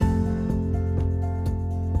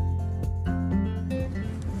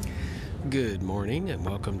Good morning and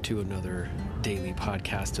welcome to another daily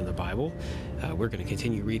podcast in the Bible. We're going to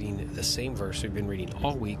continue reading the same verse we've been reading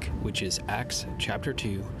all week, which is Acts chapter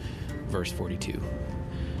 2, verse 42.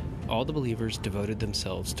 All the believers devoted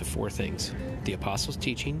themselves to four things: the apostles'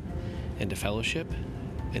 teaching, and to fellowship,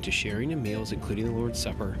 and to sharing in meals, including the Lord's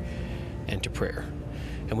Supper, and to prayer.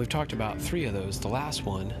 And we've talked about three of those. The last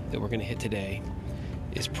one that we're going to hit today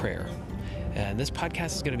is prayer. And this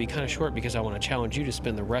podcast is going to be kind of short because I want to challenge you to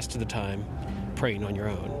spend the rest of the time praying on your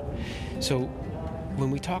own. So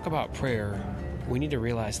when we talk about prayer, we need to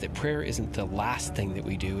realize that prayer isn't the last thing that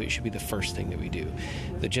we do. It should be the first thing that we do.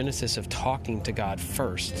 The genesis of talking to God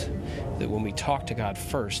first, that when we talk to God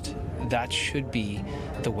first, that should be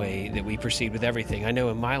the way that we proceed with everything. I know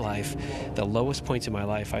in my life, the lowest points in my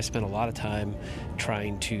life, I spent a lot of time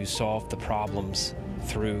trying to solve the problems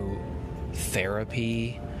through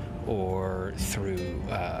therapy or through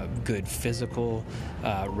good physical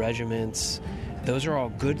regimens. Those are all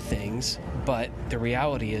good things, but the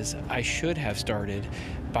reality is I should have started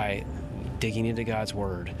by digging into God's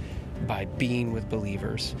Word, by being with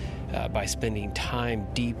believers, by spending time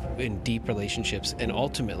in deep relationships, and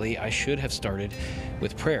ultimately I should have started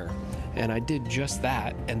with prayer. And I did just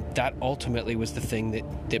that, and that ultimately was the thing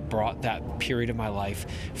that brought that period of my life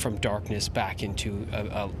from darkness back into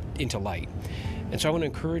light. And so I want to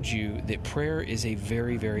encourage you that prayer is a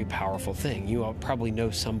very, very powerful thing. You all probably know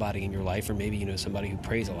somebody in your life, or maybe you know somebody who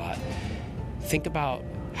prays a lot. Think about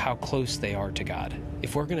how close they are to God.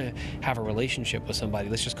 If we're going to have a relationship with somebody,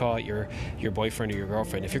 let's just call it your boyfriend or your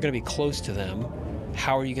girlfriend. If you're going to be close to them,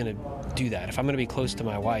 how are you going to do that? If I'm going to be close to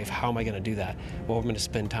my wife, how am I going to do that? Well, we're going to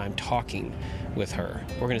spend time talking with her.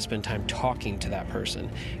 We're going to spend time talking to that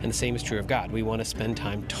person. And the same is true of God. We want to spend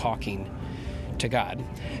time talking to God.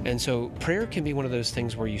 And so prayer can be one of those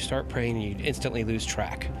things where you start praying and you instantly lose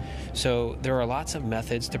track. So there are lots of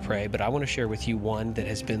methods to pray, but I want to share with you one that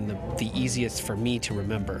has been the easiest for me to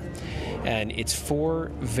remember. And it's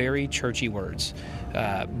four very churchy words,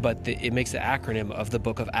 but it makes the acronym of the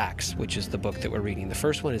book of Acts, which is the book that we're reading. The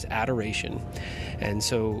first one is adoration. And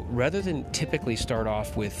so rather than typically start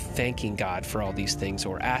off with thanking God for all these things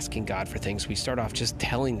or asking God for things, we start off just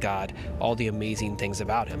telling God all the amazing things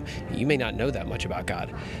about Him. You may not know that much about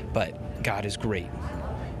God, but God is great.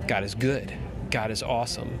 God is good. God is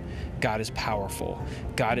awesome. God is powerful.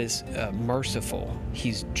 God is merciful.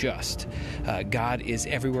 He's just. God is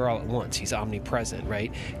everywhere all at once. He's omnipresent,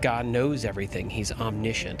 right? God knows everything. He's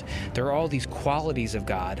omniscient. There are all these qualities of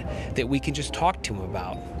God that we can just talk to Him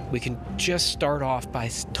about. We can just start off by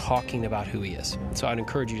talking about who He is. So I'd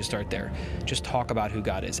encourage you to start there. Just talk about who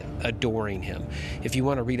God is, adoring Him. If you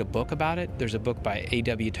want to read a book about it, there's a book by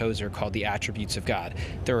A.W. Tozer called The Attributes of God.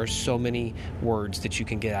 There are so many words that you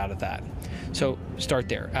can get out of that. So start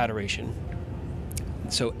there, adoration.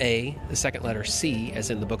 So A, the second letter, C, as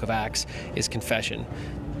in the book of Acts, is confession.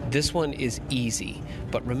 This one is easy,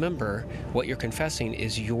 but remember, what you're confessing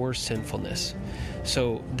is your sinfulness.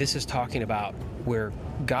 So this is talking about where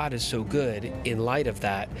God is so good. In light of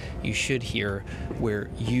that, you should hear where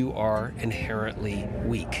you are inherently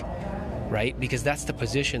weak, right? Because that's the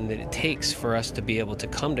position that it takes for us to be able to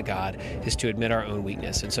come to God, is to admit our own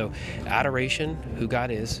weakness. And so adoration, who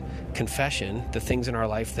God is; confession, the things in our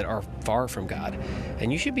life that are far from God.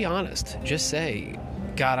 And you should be honest. Just say,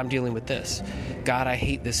 God, I'm dealing with this. God, I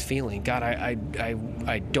hate this feeling. God,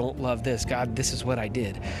 I don't love this. God, this is what I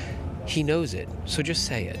did. He knows it, so just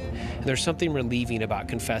say it. And there's something relieving about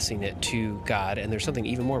confessing it to God, and there's something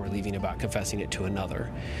even more relieving about confessing it to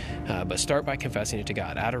another. But start by confessing it to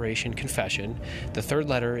God. Adoration, confession. The third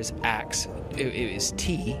letter is Acts. It is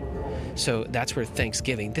T. So that's where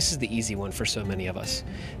thanksgiving. This is the easy one for so many of us.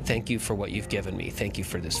 Thank you for what you've given me. Thank you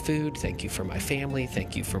for this food. Thank you for my family.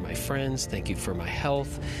 Thank you for my friends. Thank you for my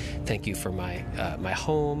health. Thank you for my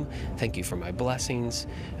home. Thank you for my blessings.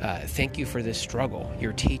 Thank you for this struggle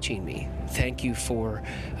you're teaching me. Thank you for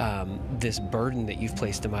this burden that you've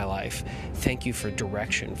placed in my life. Thank you for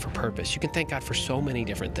direction, for purpose. You can thank God for so many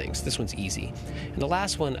different things. This one's easy. And the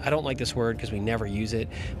last one, I don't like this word because we never use it,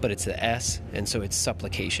 but it's the S, and so it's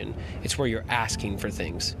supplication. It's where you're asking for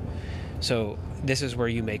things. So this is where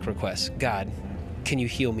you make requests. God, can you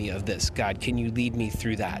heal me of this? God, can you lead me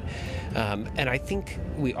through that? And I think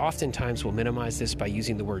we oftentimes will minimize this by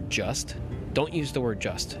using the word just. Don't use the word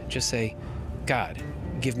just. Just say, God,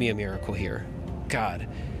 give me a miracle here. God,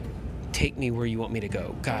 take me where you want me to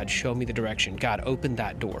go. God, show me the direction. God, open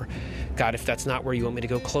that door. God, if that's not where you want me to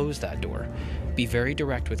go, close that door. Be very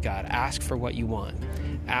direct with God. Ask for what you want.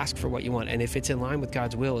 Ask for what you want. And if it's in line with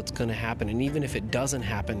God's will, it's going to happen. And even if it doesn't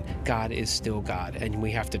happen, God is still God. And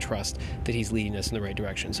we have to trust that he's leading us in the right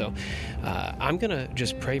direction. So I'm going to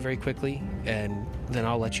just pray very quickly, and then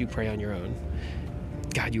I'll let you pray on your own.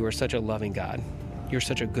 God, you are such a loving God. You're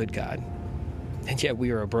such a good God. And yet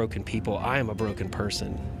we are a broken people. I am a broken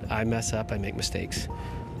person. I mess up. I make mistakes.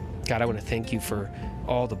 God, I want to thank you for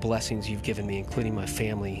all the blessings you've given me, including my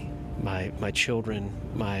family, my children,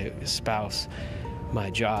 my spouse, my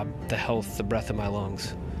job, the health, the breath in my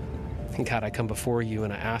lungs. And God, I come before you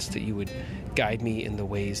and I ask that you would guide me in the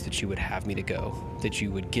ways that you would have me to go, that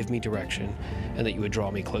you would give me direction, and that you would draw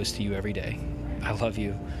me close to you every day. I love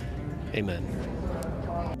you. Amen.